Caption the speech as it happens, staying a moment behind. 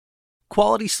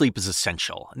Quality sleep is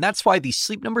essential, and that's why the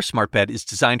Sleep Number Smart Bed is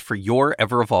designed for your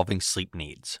ever-evolving sleep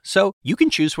needs. So you can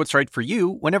choose what's right for you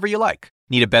whenever you like.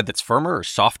 Need a bed that's firmer or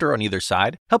softer on either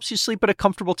side? Helps you sleep at a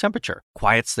comfortable temperature,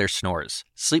 quiets their snores.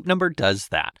 Sleep Number does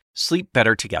that. Sleep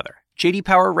better together. J.D.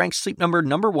 Power ranks Sleep Number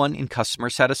 #1 in customer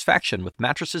satisfaction with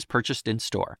mattresses purchased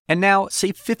in-store. And now,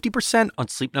 save 50% on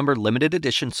Sleep Number limited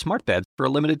edition smart beds for a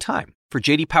limited time. For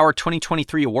J.D. Power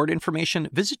 2023 award information,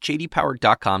 visit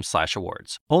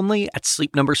jdpower.com/awards. Only at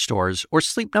Sleep Number stores or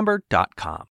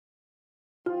sleepnumber.com.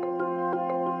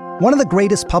 One of the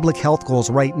greatest public health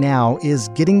goals right now is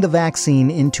getting the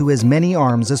vaccine into as many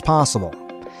arms as possible.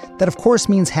 That, of course,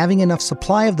 means having enough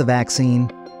supply of the vaccine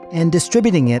and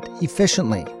distributing it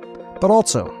efficiently. But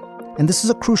also, and this is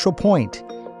a crucial point,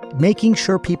 making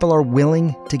sure people are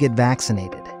willing to get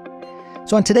vaccinated.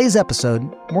 So on today's episode,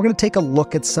 we're going to take a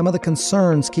look at some of the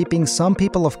concerns keeping some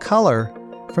people of color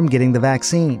from getting the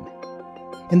vaccine.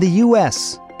 In the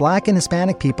U.S., Black and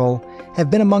Hispanic people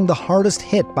have been among the hardest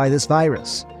hit by this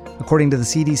virus. According to the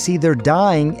CDC, they're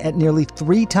dying at nearly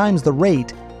 3 times the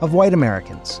rate of white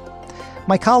Americans.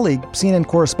 My colleague, CNN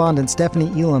correspondent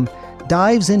Stephanie Elam,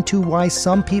 dives into why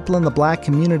some people in the Black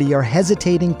community are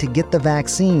hesitating to get the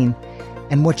vaccine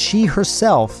and what she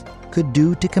herself could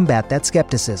do to combat that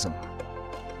skepticism.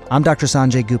 I'm Dr.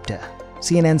 Sanjay Gupta,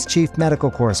 CNN's chief medical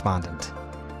correspondent,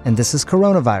 and this is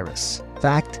Coronavirus,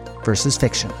 Fact versus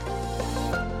Fiction.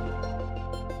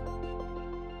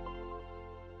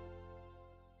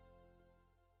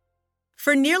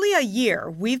 For nearly a year,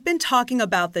 we've been talking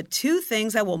about the 2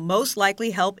 things that will most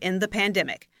likely help in the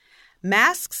pandemic: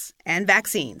 masks and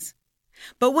vaccines.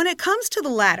 But when it comes to the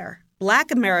latter,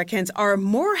 Black Americans are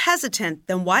more hesitant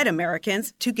than white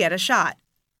Americans to get a shot.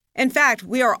 In fact,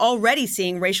 we are already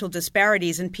seeing racial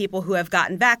disparities in people who have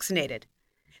gotten vaccinated.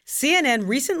 CNN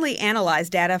recently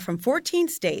analyzed data from 14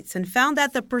 states and found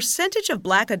that the percentage of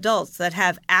Black adults that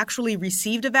have actually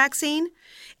received a vaccine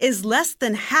is less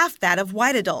than half that of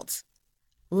white adults.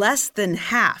 Less than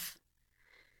half.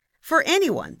 For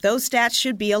anyone, those stats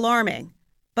should be alarming.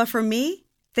 But for me,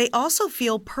 they also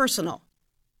feel personal.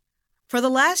 For the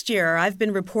last year, I've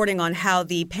been reporting on how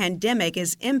the pandemic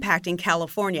is impacting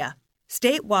California.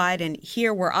 Statewide and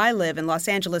here where I live in Los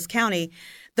Angeles County,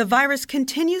 the virus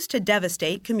continues to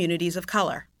devastate communities of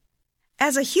color.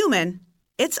 As a human,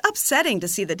 it's upsetting to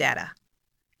see the data.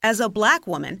 As a Black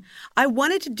woman, I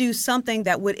wanted to do something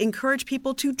that would encourage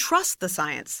people to trust the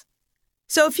science.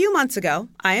 So a few months ago,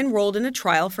 I enrolled in a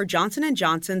trial for Johnson &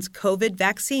 Johnson's COVID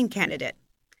vaccine candidate.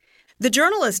 The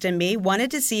journalist in me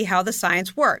wanted to see how the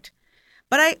science worked,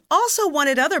 but I also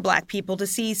wanted other Black people to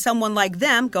see someone like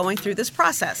them going through this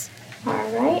process. All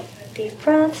right, deep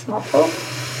breaths, muffle.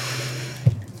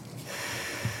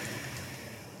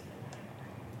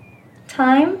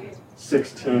 Time?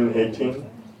 16:18.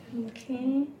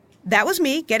 Okay. That was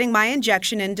me getting my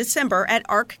injection in December at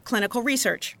ARC Clinical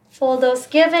Research. Full dose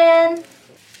given.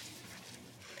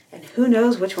 And who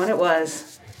knows which one it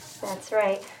was. That's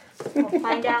right. We'll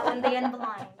find out when they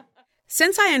unblind.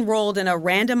 Since I enrolled in a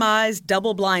randomized,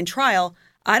 double-blind trial,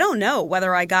 I don't know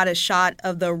whether I got a shot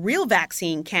of the real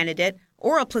vaccine candidate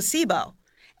or a placebo,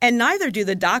 and neither do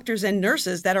the doctors and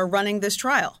nurses that are running this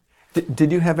trial.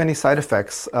 Did you have any side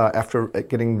effects after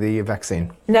getting the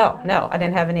vaccine? No, I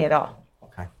didn't have any at all.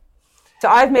 Okay. So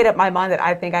I've made up my mind that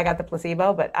I think I got the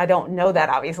placebo, but I don't know that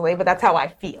obviously, but that's how I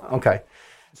feel. Okay.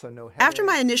 So no headache. After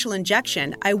my initial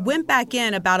injection, I went back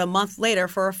in about a month later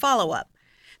for a follow-up.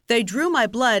 They drew my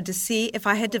blood to see if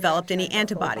I had developed any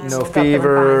antibodies. No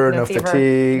fever, no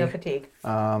fatigue. No fatigue.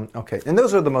 Okay, and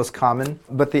those are the most common,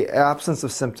 but the absence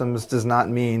of symptoms does not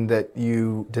mean that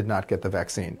you did not get the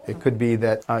vaccine. It could be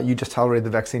that you just tolerated the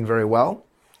vaccine very well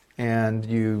and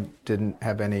you didn't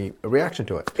have any reaction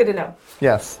to it. Good to know.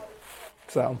 Yes.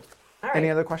 So, All right. Any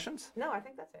other questions? No, I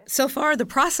think that's it. So far, the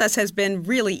process has been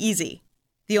really easy.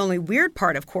 The only weird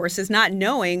part, of course, is not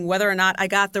knowing whether or not I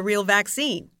got the real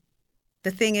vaccine.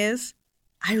 The thing is,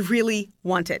 I really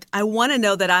want it. I want to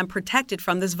know that I'm protected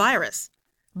from this virus.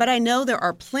 But I know there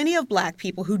are plenty of Black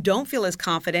people who don't feel as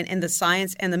confident in the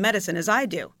science and the medicine as I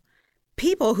do.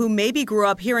 People who maybe grew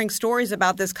up hearing stories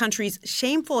about this country's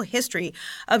shameful history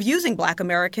of using Black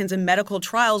Americans in medical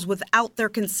trials without their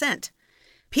consent.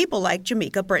 People like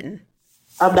Jamaica Britton.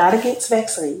 I'm not against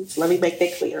vaccines. Let me make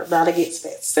that clear. I'm not against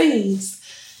vaccines.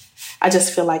 I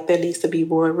just feel like there needs to be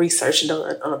more research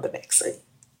done on the vaccine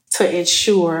to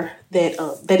ensure that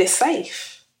that it's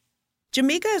safe.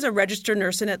 Jamaica is a registered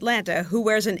nurse in Atlanta who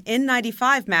wears an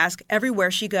N95 mask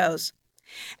everywhere she goes.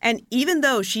 And even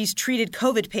though she's treated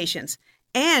COVID patients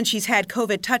and she's had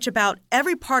COVID touch about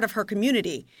every part of her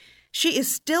community, she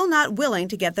is still not willing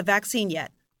to get the vaccine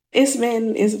yet. It's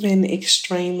been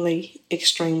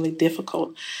extremely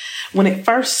difficult. When it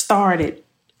first started,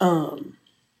 I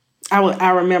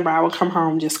remember I would come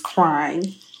home just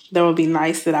crying. There would be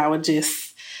nights that I would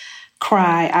just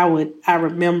cry. I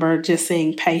remember just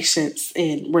seeing patients,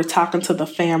 and we're talking to the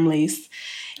families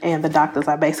and the doctors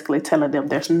are basically telling them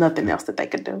there's nothing else that they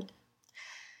could do.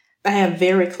 I have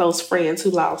very close friends who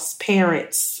lost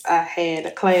parents. I had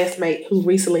a classmate who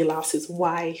recently lost his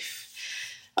wife.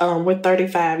 We're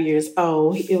 35 years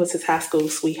old. It was his high school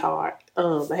sweetheart.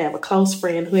 I have a close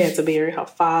friend who had to bury her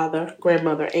father,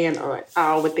 grandmother, and aunt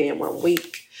all within 1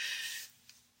 week.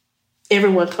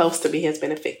 Everyone close to me has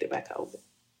been affected by COVID.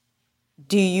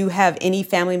 Do you have any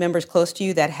family members close to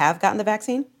you that have gotten the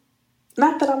vaccine?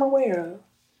 Not that I'm aware of.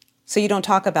 So you don't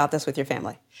talk about this with your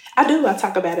family? I do. I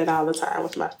talk about it all the time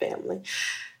with my family.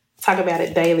 Talk about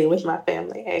it daily with my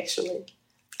family, actually.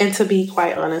 And to be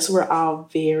quite honest, we're all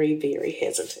very, very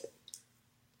hesitant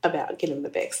about getting the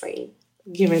vaccine,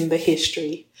 given the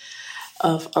history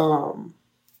of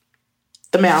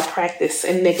the malpractice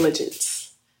and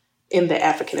negligence in the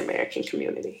African American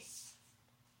community.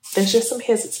 There's just some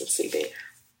hesitancy there.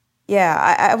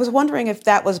 Yeah, I was wondering if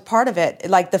that was part of it,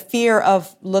 like the fear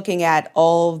of looking at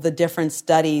all the different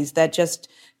studies that just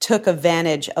took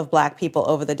advantage of Black people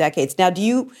over the decades. Now, do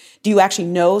you actually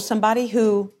know somebody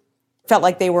who felt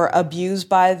like they were abused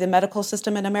by the medical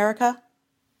system in America?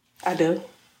 I do.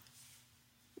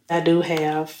 I do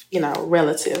have,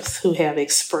 relatives who have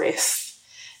expressed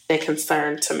their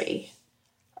concern to me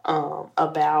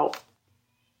about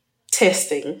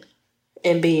testing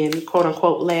and being, quote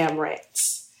unquote, lab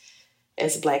rats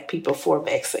as Black people for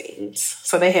vaccines.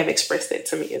 So they have expressed that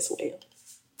to me as well.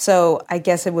 So I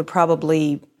guess it would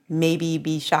probably maybe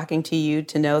be shocking to you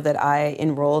to know that I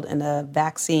enrolled in a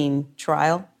vaccine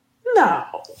trial. No.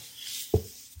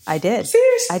 I did.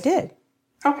 Seriously? I did.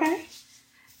 Okay.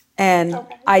 And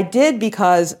I did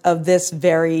because of this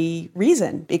very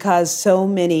reason, because so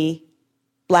many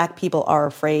Black people are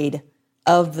afraid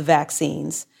of the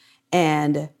vaccines.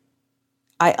 And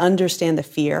I understand the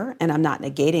fear, and I'm not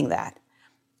negating that.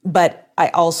 But I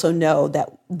also know that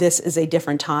this is a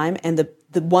different time. And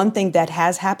the one thing that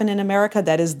has happened in America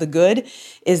that is the good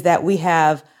is that we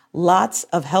have lots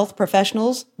of health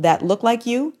professionals that look like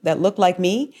you, that look like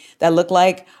me, that look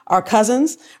like our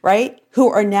cousins, right? Who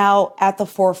are now at the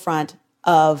forefront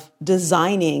of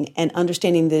designing and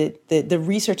understanding the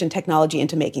research and technology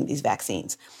into making these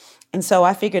vaccines. And so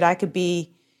I figured I could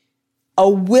be a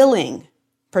willing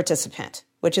participant,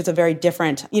 which is a very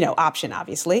different, option,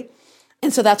 obviously.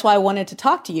 And so that's why I wanted to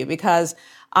talk to you, because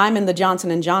I'm in the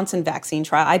Johnson & Johnson vaccine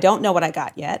trial. I don't know what I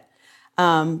got yet.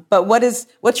 But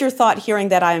what's your thought hearing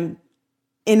that I'm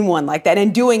in one like that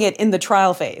and doing it in the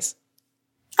trial phase?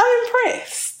 I'm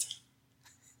impressed.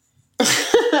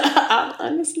 I'm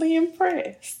honestly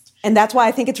impressed. And that's why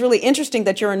I think it's really interesting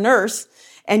that you're a nurse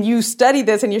and you study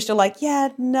this and you're still like, yeah,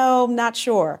 no, not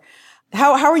sure.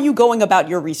 How are you going about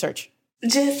your research?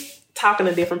 Just talking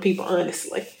to different people,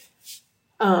 honestly.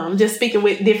 Just speaking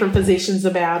with different physicians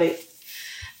about it,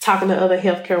 talking to other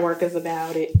healthcare workers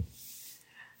about it.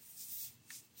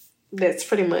 That's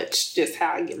pretty much just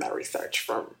how I get my research,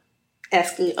 from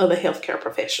asking other healthcare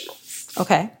professionals.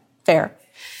 Okay, fair.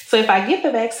 So if I get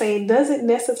the vaccine, does it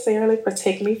necessarily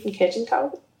protect me from catching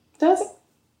COVID? Does it?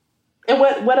 And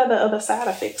what are the other side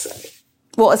effects of it?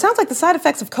 Well, it sounds like the side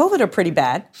effects of COVID are pretty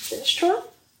bad. That's true.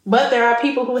 But there are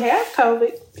people who have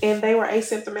COVID and they were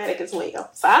asymptomatic as well.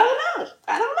 So I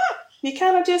don't know. You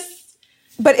kind of just...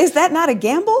 But is that not a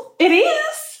gamble? It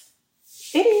is.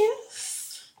 It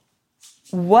is.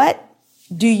 What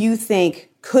do you think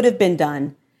could have been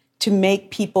done to make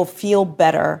people feel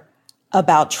better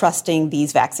about trusting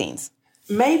these vaccines?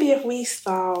 Maybe if we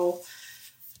saw,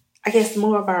 I guess,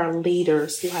 more of our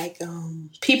leaders, like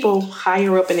people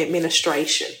higher up in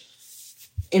administration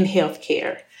in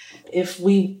healthcare, if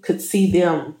we could see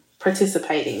them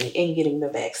participating in getting the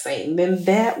vaccine, then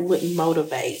that would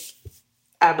motivate,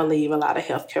 I believe, a lot of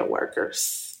healthcare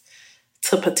workers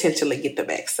to potentially get the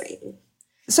vaccine.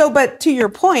 So, but to your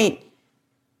point,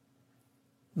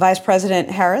 Vice President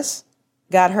Harris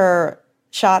got her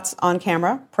shots on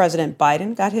camera. President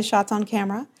Biden got his shots on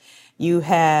camera. You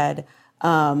had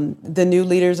the new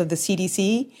leaders of the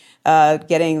CDC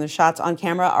getting the shots on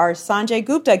camera. Our Sanjay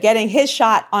Gupta getting his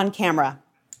shot on camera.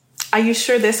 Are you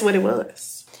sure that's what it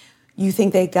was? You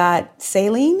think they got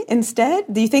saline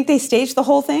instead? Do you think they staged the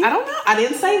whole thing? I don't know. I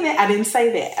didn't say that.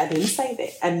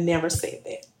 I never said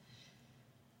that.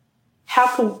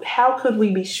 How could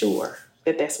we be sure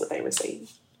that that's what they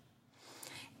received?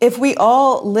 If we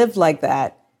all lived like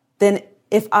that, then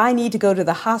if I need to go to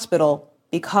the hospital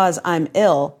because I'm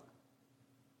ill,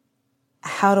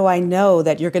 how do I know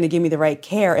that you're going to give me the right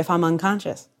care if I'm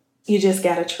unconscious? You just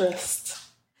gotta trust.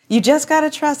 You just got to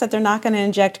trust that they're not going to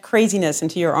inject craziness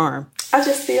into your arm. I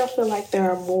just still feel like there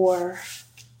are more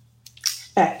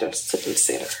factors to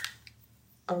consider.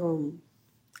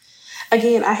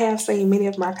 Again, I have seen many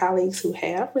of my colleagues who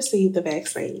have received the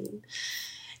vaccine,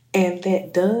 and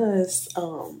that does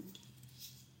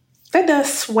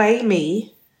sway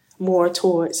me more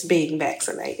towards being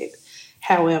vaccinated.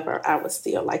 However, I would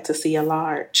still like to see a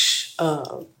large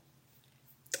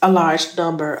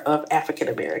number of African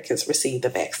Americans receive the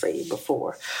vaccine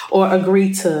before, or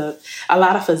agree to. A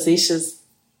lot of physicians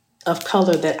of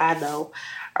color that I know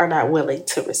are not willing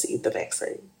to receive the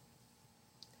vaccine.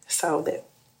 So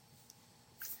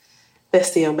that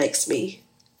still makes me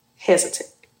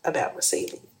hesitant about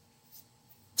receiving.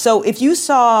 So if you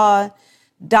saw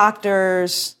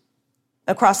doctors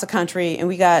across the country, and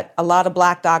we got a lot of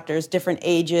Black doctors, different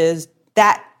ages,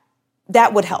 that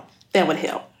would help. That would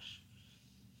help.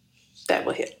 That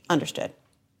would help. Understood.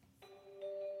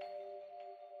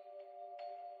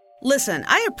 Listen,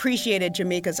 I appreciated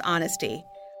Jamaica's honesty.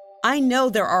 I know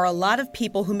there are a lot of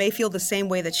people who may feel the same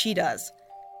way that she does.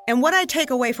 And what I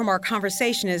take away from our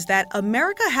conversation is that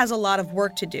America has a lot of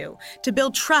work to do to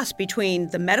build trust between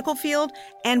the medical field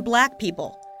and Black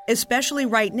people, especially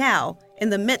right now in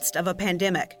the midst of a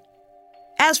pandemic.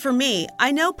 As for me,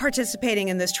 I know participating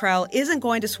in this trial isn't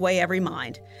going to sway every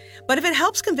mind, but if it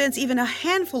helps convince even a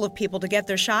handful of people to get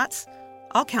their shots,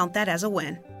 I'll count that as a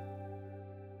win.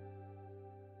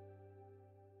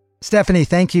 Stephanie,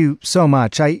 thank you so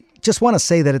much. I just want to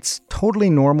say that it's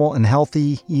totally normal and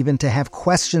healthy even to have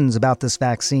questions about this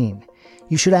vaccine.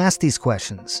 You should ask these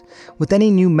questions. With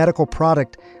any new medical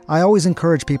product, I always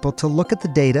encourage people to look at the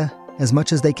data as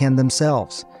much as they can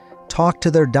themselves. Talk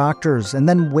to their doctors and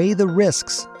then weigh the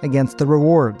risks against the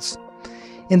rewards.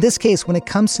 In this case, when it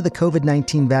comes to the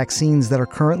COVID-19 vaccines that are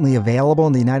currently available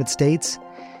in the United States,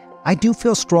 I do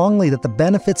feel strongly that the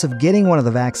benefits of getting one of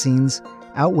the vaccines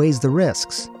outweighs the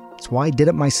risks. It's why I did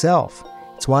it myself.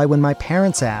 It's why when my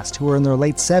parents asked, who are in their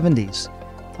late 70s,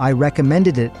 I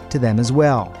recommended it to them as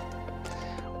well.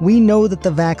 We know that the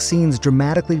vaccines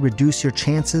dramatically reduce your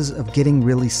chances of getting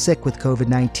really sick with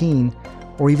COVID-19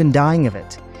 or even dying of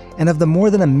it. And of the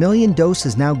more than 1 million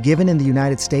doses now given in the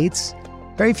United States,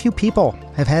 very few people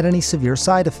have had any severe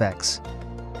side effects.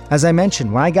 As I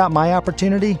mentioned, when I got my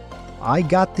opportunity, I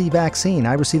got the vaccine.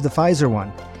 I received the Pfizer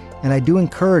one. And I do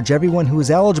encourage everyone who is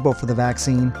eligible for the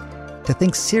vaccine to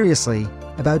think seriously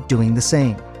about doing the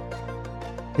same.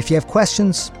 If you have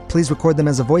questions, please record them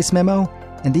as a voice memo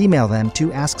and email them to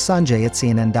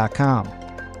asksanjay@cnn.com.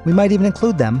 We might even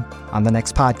include them on the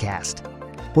next podcast.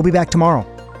 We'll be back tomorrow.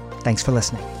 Thanks for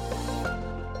listening.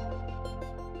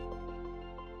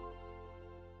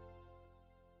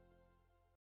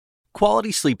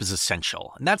 Quality sleep is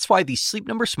essential, and that's why the Sleep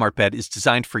Number Smart Bed is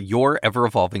designed for your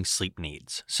ever-evolving sleep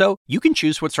needs. So you can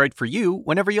choose what's right for you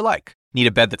whenever you like. Need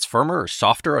a bed that's firmer or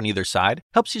softer on either side?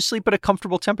 Helps you sleep at a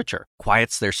comfortable temperature.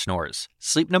 Quiets their snores.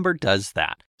 Sleep Number does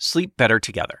that. Sleep better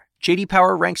together. J.D.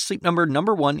 Power ranks Sleep Number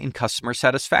 #1 in customer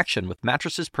satisfaction with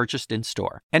mattresses purchased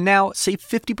in-store. And now, save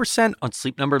 50% on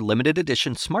Sleep Number limited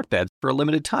edition smart beds for a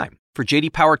limited time. For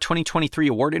J.D. Power 2023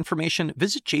 award information,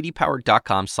 visit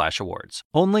jdpower.com/awards.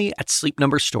 Only at Sleep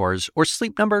Number stores or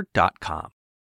sleepnumber.com.